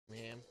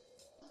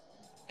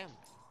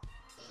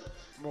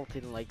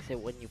Molten likes it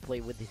when you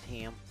play with his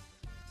ham.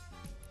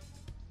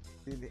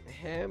 Dude,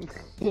 ham,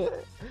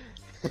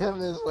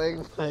 ham is like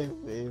my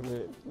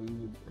favorite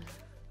food.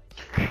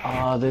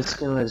 Oh, this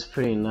skin looks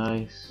pretty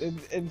nice.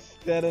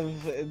 Instead of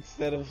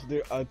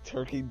a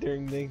turkey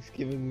during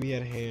Thanksgiving, we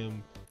had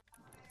ham.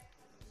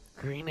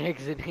 Green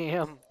eggs and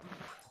ham.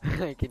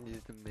 I can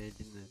just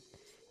imagine that.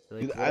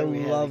 Like, Dude, what I are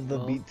we love having, the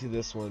Mo? beat to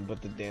this one,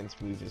 but the dance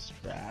move is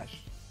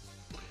trash.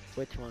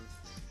 Which one?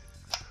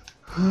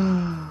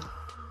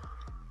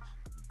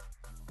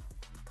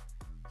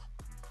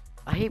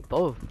 I hate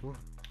both.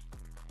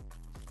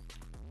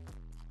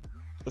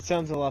 It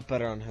sounds a lot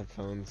better on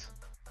headphones.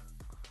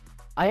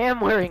 I am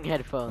wearing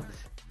headphones.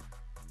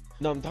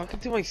 No, I'm talking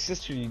to my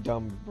sister, you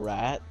dumb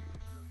rat.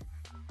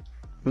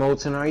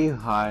 Molten, are you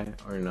high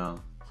or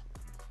no?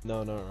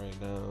 No, not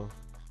right now.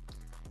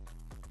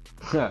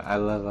 I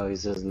love how he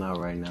says no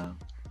right now.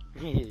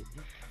 You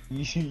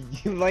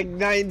like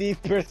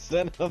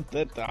 90% of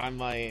the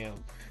time I am.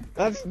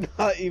 That's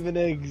not even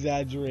an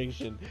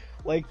exaggeration.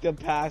 Like the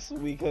past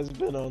week has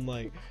been on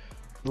like,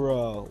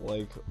 bro,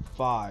 like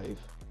five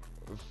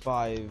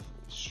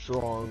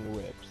strong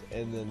rips,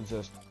 and then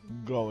just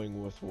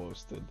going with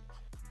roasted.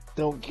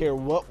 Don't care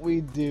what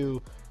we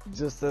do,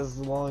 just as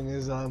long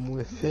as I'm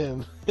with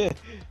him.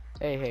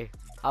 Hey,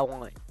 I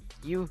want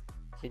you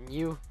and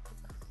you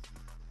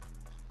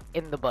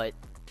in the butt.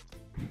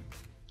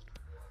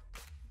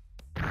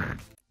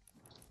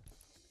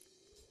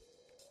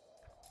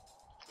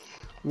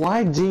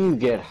 Why do you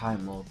get high,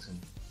 Molten?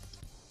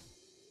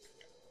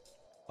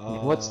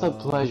 What's the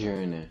pleasure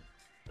in it?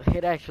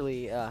 It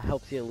actually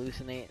helps you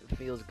hallucinate. It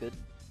feels good.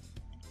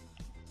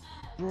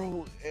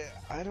 Bro,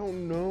 I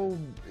don't know.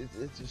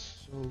 It's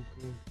just so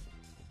good.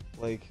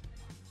 Like,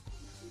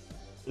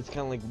 it's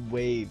kind of like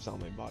waves on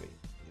my body.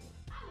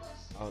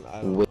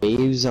 I don't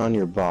Waves on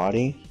your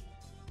body?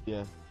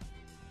 Yeah.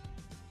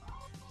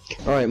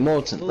 Alright,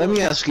 Molten, let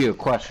me ask you a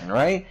question,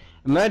 right?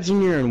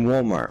 Imagine you're in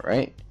Walmart,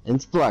 right? And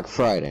it's Black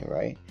Friday,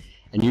 right?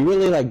 And you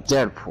really like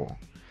Deadpool.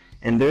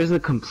 And there's a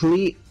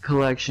complete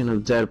collection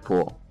of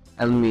Deadpool.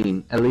 I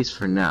mean, at least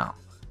for now.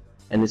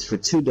 And it's for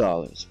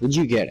 $2. Would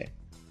you get it?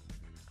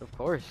 Of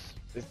course.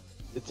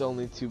 It's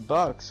only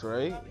 $2,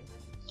 right?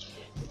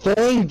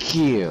 Thank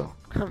you!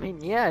 I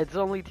mean, yeah, it's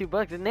only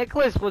 $2. And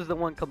Nicholas was the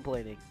one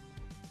complaining.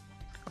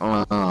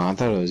 Oh, I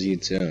thought it was you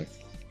too.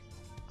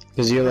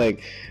 Cause you're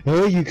like,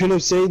 oh, you could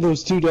have saved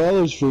those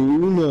 $2 for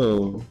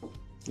Uno.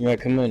 Yeah,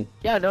 come in.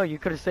 Yeah, no, you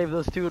could have saved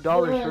those $2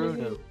 for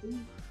Uno.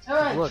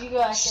 Alright, Look, you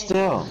guys.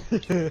 Still.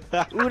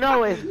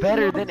 Uno is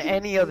better than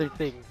any other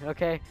thing,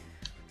 okay?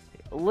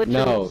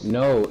 Literally,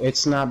 No,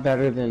 it's not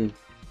better than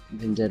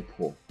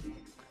Deadpool.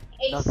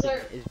 Hey, nothing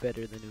sir. is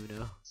better than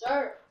Uno.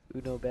 Sir.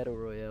 Uno Battle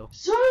Royale.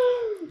 Sir.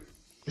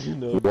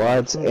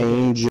 What,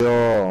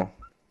 Angel?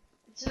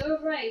 It's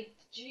alright.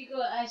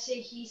 Jigo, I say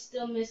he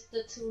still missed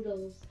the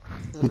toodles.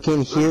 We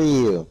can hear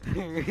you.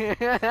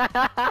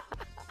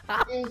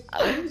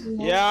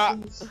 Yeah.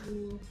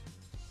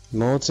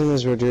 Molten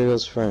is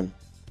Rodrigo's friend.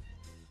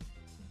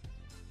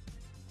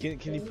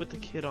 Can you put the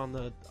kid on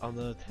the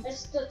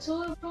It's the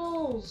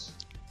toodles.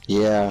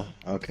 Yeah,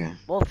 okay.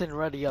 Molten,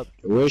 ready up.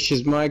 Wish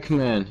is my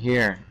command.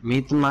 Here,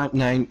 meet my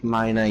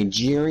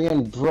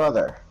Nigerian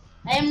brother.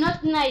 I am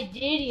not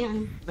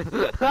Nigerian. Say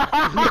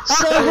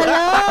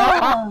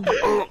hello!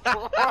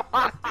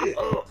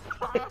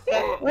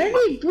 Why did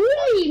he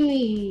bully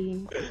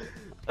me?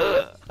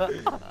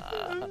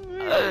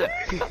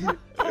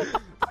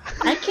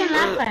 I can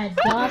laugh at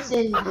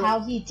Dawson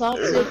how he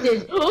talks with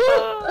his.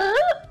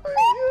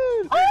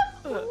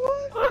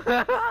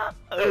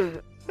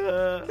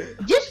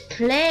 Just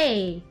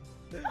play.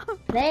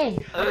 Play.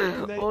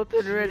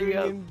 Molten, ready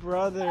up. Nigerian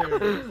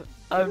brother.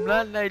 I'm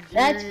not Nigerian.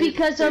 That's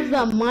because of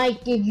the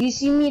mic. If you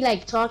see me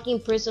like talking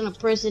person to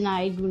person,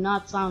 I do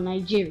not sound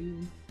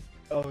Nigerian.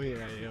 Oh yeah,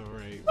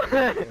 right.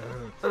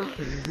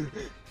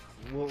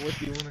 What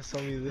do you want to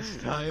sell me this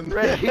time?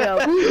 Ready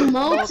up. Who's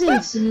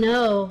Molten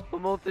Snow?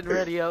 Molten,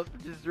 ready up.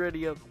 Just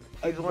ready up.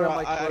 He's one of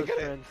my close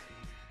friends.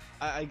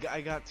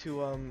 I got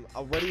to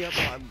I'll ready up.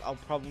 I'll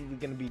probably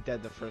gonna be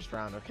dead the first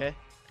round. Okay.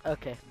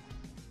 Okay.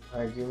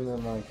 Alright, give me the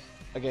mic.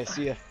 Okay.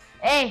 See ya.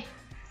 Hey.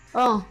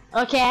 Oh,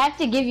 okay. I have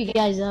to give you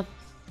guys up.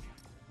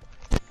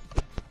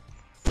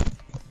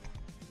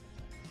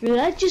 Dude,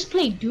 I just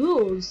play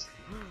duels.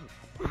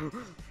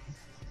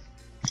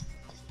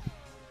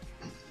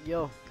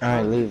 Yo.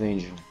 Alright, leave,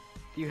 Angel.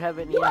 Do you have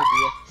any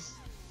idea?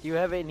 Do you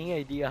have any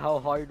idea how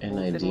hard An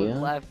Molten idea? was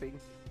laughing?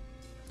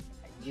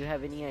 Do you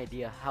have any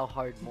idea how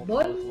hard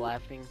Molten was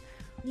laughing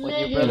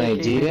when your An brother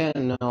idea?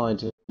 No, I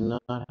do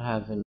not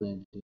have an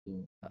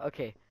idea.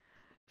 Okay,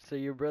 so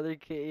your brother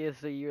came,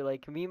 so you're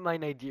like, meet my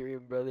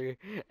Nigerian brother,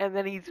 and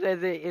then he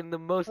says it in the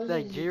most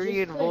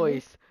Nigerian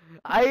voice.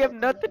 I am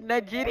not the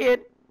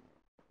Nigerian,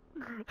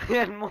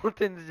 and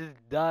Molten's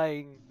just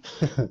dying.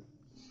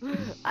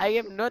 I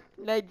am not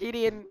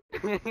Nigerian.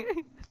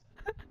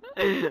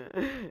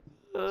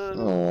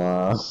 Oh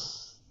wow.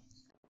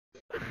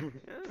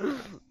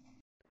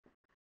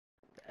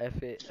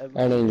 F it.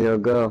 Alright, Angel,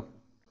 go.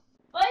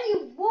 Why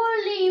you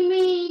bully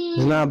me?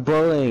 It's not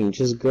bullying.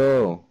 Just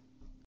go.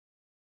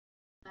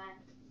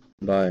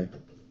 Bye.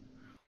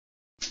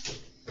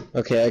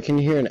 Okay, I can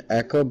hear an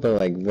echo, but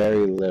like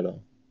very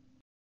little.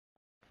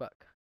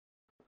 Fuck.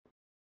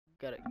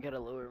 Gotta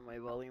lower my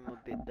volume a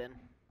bit then.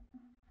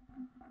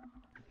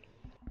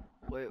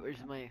 Where's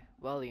my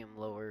volume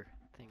lower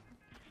thing?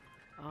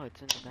 Oh,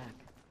 it's in the back.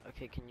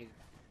 Okay, can you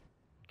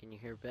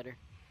hear better?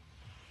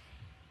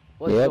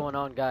 What's Yep. going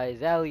on,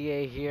 guys?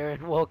 Ali here,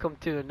 and welcome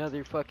to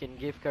another fucking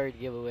gift card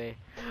giveaway.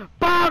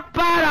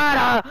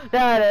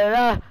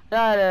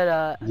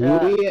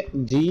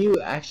 Do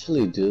you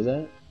actually do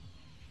that?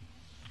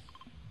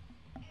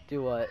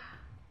 Do what?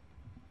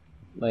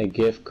 Like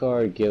gift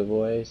card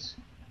giveaways?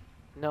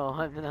 No,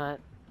 I'm not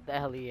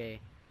Ali.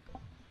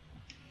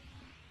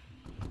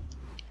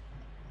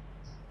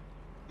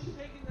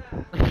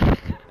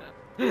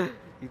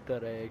 You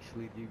thought I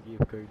actually do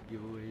gift card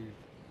giveaways?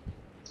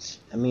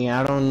 I mean,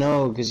 I don't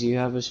know, because you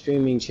have a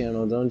streaming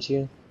channel, don't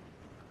you?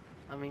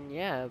 I mean,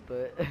 yeah,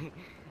 but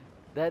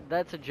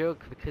that's a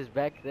joke because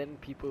back then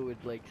people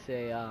would like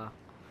say,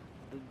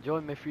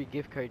 join my free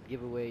gift card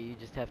giveaway. You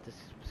just have to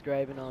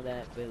subscribe and all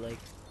that, but like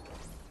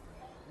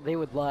they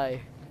would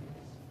lie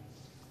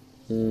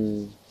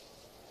Hmm.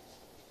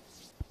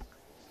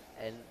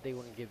 and they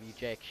wouldn't give you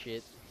jack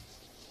shit.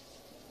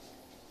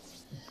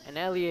 And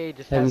LEA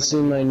just Have you happened to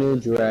seen be my one of new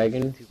those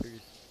dragon?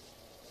 YouTubers.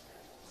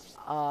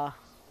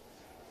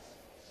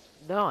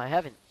 No, I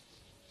haven't.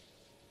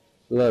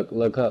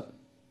 Look up.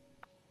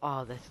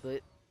 Oh, that's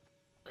lit.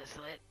 That's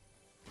lit.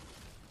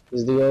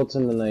 This is the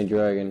ultimate night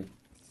dragon.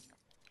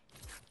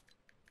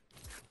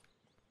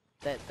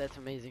 That's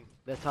amazing.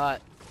 That's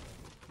hot.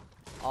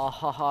 Oh,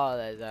 haha,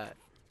 that's hot.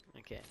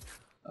 Okay.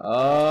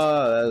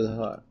 Oh, that's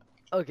hot.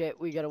 Okay,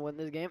 we gotta win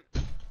this game.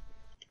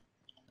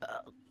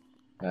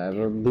 I have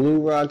a blue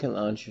rocket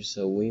launcher,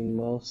 so we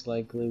most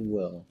likely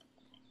will.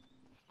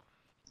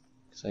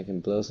 Cause I can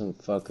blow some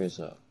fuckers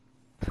up.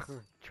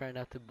 Try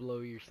not to blow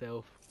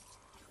yourself.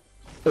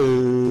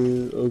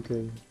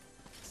 Okay.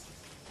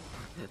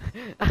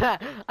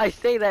 I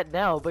say that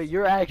now, but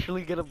you're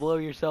actually gonna blow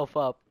yourself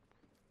up.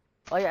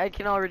 I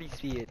can already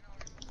see it.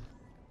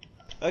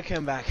 Okay,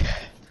 I'm back.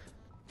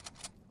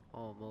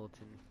 Oh,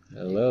 Molten.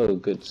 Hello,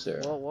 good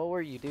sir. What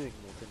were you doing,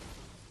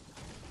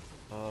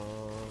 Molten?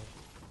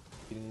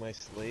 Eating my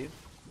slave.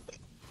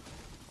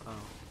 Oh.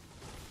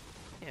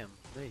 Damn,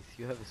 nice.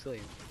 You have a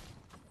slave.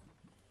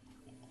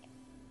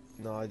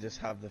 No, I just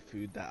have the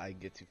food that I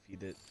get to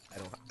feed it. I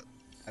don't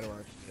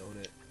actually own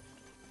it.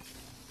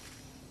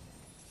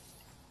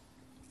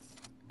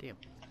 Damn.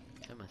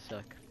 That must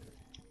suck.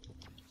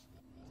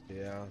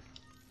 Yeah.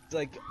 It's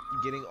like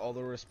getting all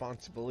the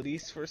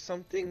responsibilities for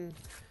something,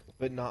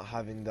 but not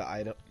having the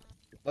item.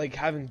 Like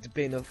having to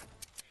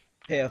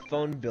pay a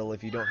phone bill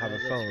if you don't have a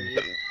That's phone.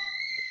 weird.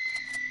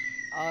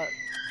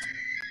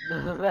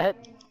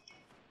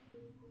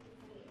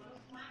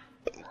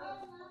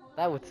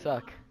 That would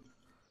suck.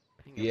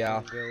 Paying a Yeah.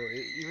 phone bill,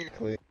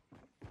 even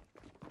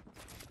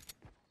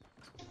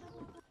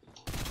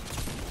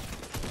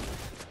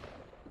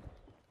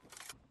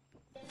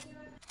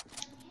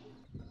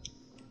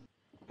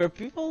For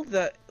people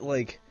that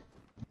like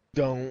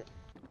don't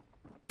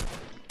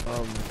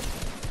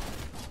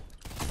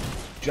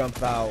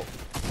jump out,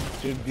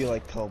 should be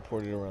like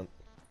teleported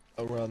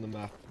around the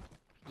map.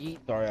 Yeet.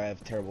 Sorry, I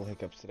have terrible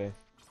hiccups today.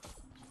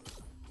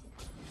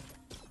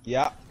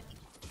 Yeah.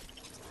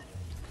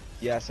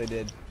 Yes, I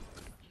did.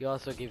 You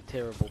also give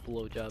terrible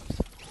blowjobs.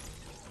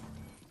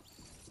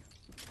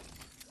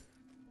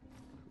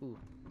 Ooh,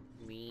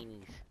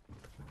 meanies.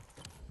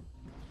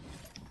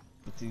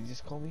 What did you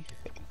just call me?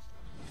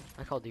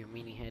 I called you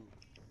meanie head.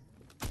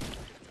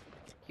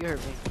 You heard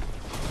me.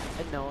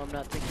 And no, I'm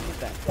not taking it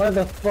back. Why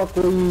the fuck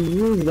will you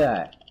use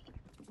that?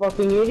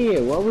 Fucking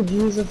idiot, why would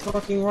you use a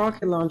fucking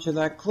rocket launcher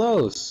that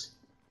close?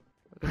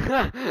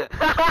 I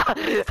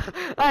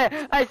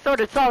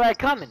sort of saw that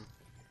coming.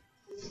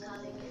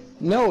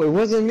 No, it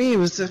wasn't me, it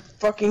was the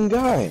fucking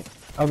guy.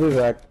 I'll be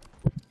back.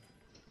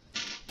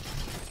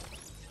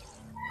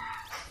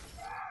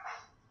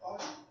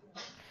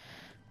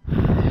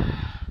 Now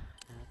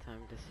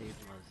time to save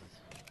Moses.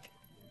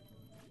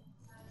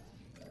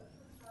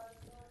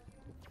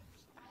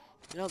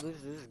 You know,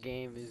 this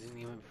game isn't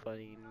even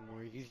funny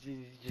anymore. He's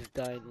just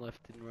dying left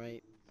and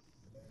right.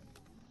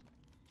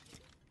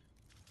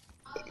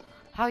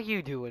 How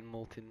you doing,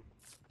 Molten?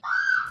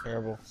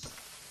 Terrible.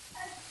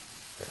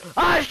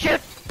 Ah,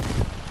 shit!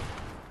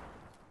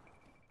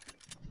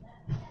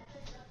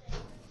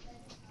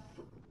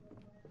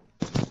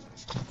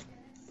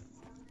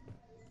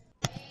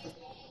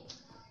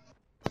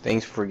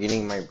 Thanks for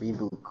getting my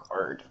reboot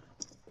card.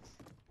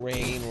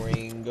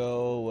 Rain,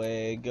 go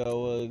away,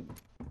 go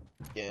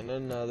again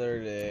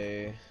another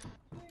day.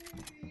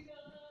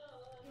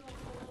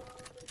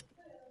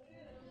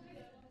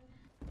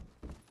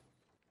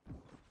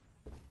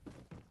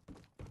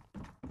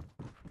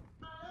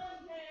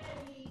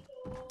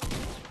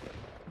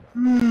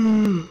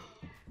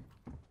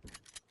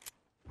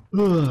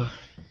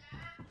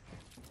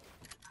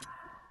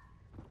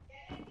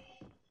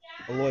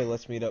 Aloy,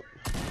 let's meet up.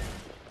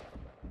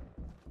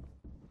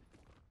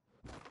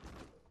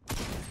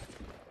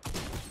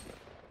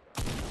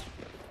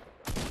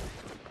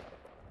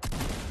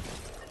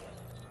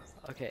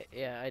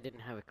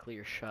 have a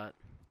clear shot.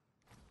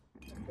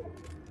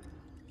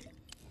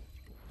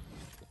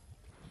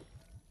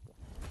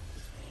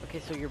 Okay,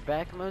 so you're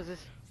back,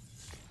 Moses?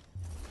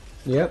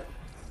 Yep.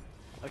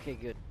 Okay,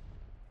 good.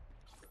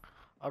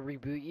 I'll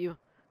reboot you,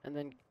 and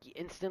then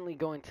instantly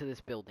go into this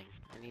building.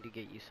 I need to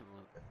get you some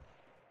loot.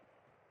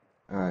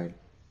 Alright.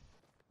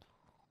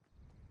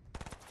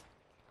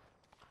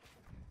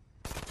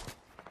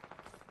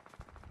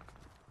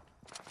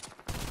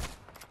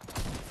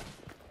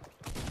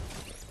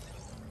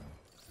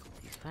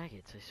 These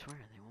faggots, I swear,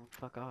 they won't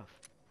fuck off.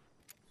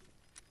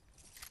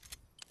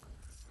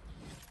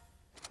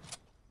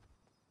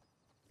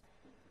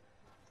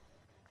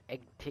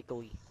 Egg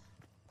tickly.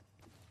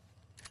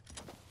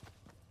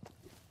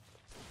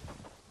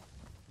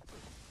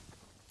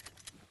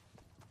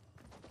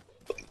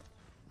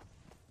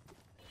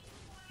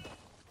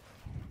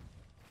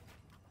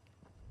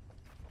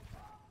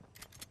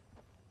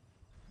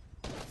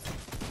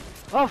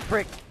 Oh,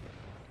 frick!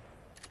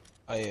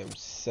 I am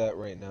set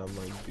right now,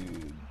 my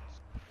dude.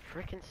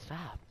 Frickin'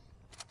 stop.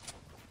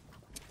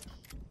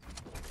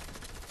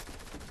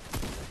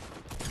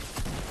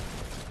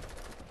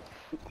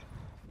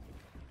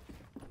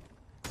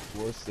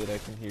 Roasted, I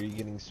can hear you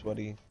getting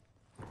sweaty.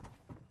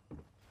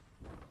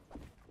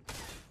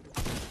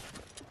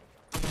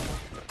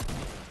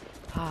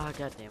 Ah,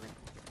 god damn it.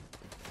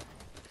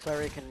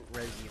 Sorry I couldn't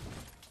res you.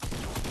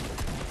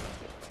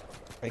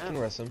 I can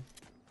rest him.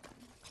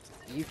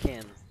 You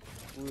can.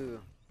 Woo.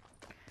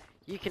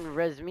 You can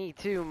res me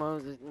too,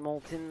 Moses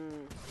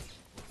Molten.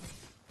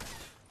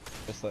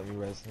 Just let me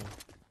rest him.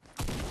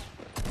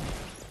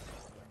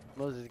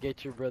 Moses,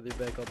 get your brother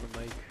back on the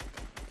mic.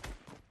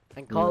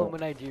 And call him a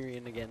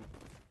Nigerian again.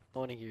 I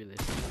want to hear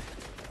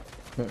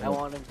this. I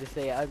want him to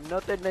say, I'm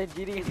not a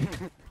Nigerian.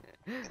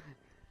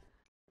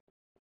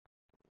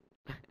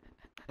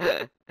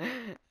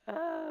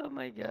 Oh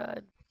my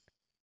god.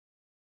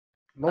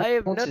 I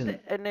am not Molten,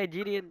 a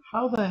Nigerian.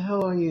 how the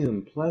hell are you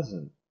in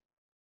Pleasant?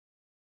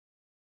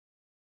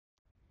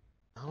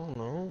 I don't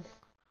know.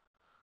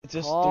 It's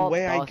just the Call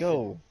way I Dawson.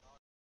 go.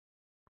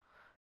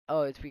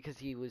 Oh, it's because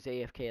he was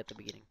AFK at the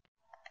beginning.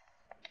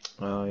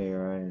 Oh,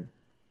 you're right.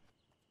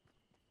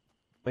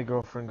 My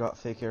girlfriend got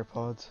fake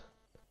AirPods.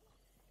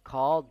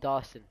 Call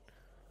Dawson.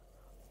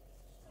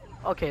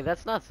 Okay,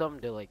 that's not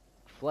something to like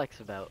flex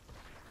about.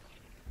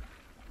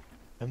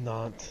 I'm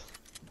not.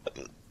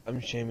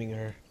 I'm shaming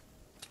her.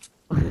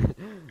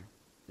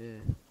 Yeah.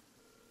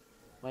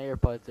 My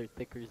AirPods are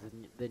thicker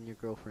than your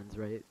girlfriend's,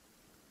 right?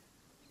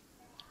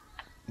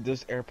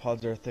 Those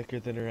AirPods are thicker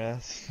than her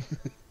ass.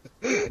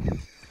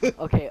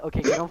 Okay,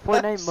 get on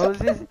Fortnite,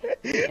 Moses,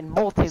 and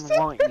Molten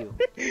want you.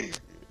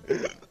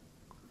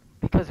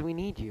 Because we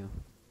need you.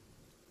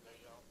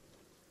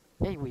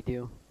 Hey, we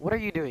do. What are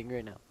you doing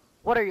right now?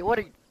 What are you? I'm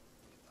playing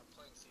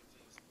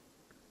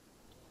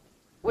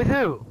with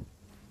who?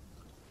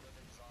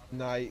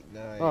 Night.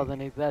 Well,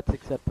 then if that's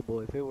acceptable.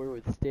 If it were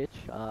with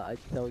Stitch, I'd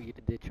tell you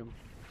to ditch him.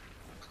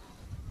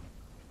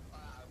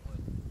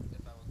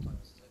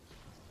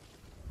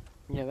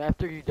 Yeah,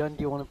 after you're done,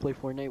 do you want to play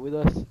Fortnite with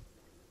us?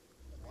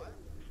 What?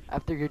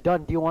 After you're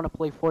done, do you want to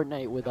play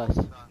Fortnite with us?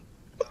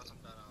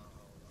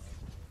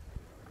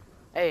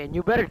 Hey, and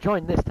you better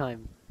join this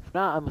time. If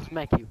not, I'm gonna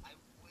smack you.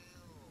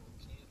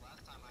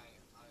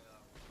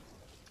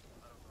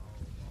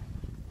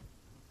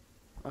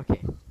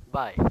 Okay,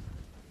 bye.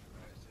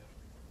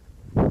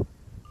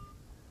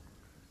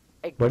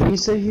 Hey, What did he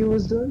say he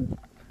was doing?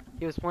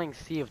 he was playing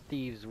Sea of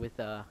Thieves with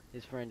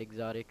his friend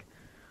Exotic.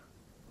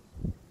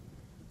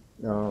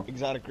 No.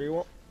 Exotic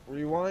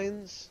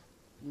rewinds?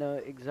 No,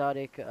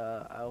 Exotic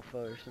Alpha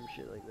or some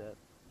shit like that.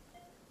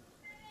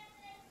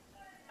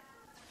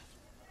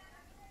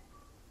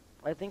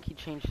 I think he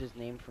changed his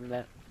name from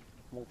that,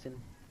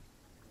 Molten.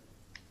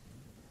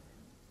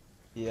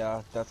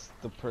 Yeah, that's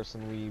the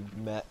person we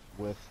met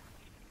with.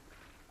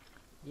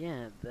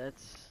 Yeah,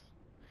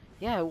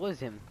 yeah, it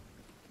was him.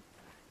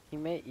 He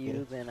met you,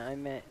 Yeah. then I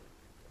met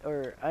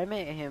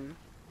him,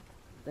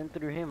 then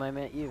through him I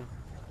met you,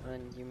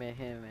 and you met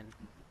him, and,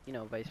 you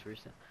know, vice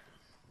versa.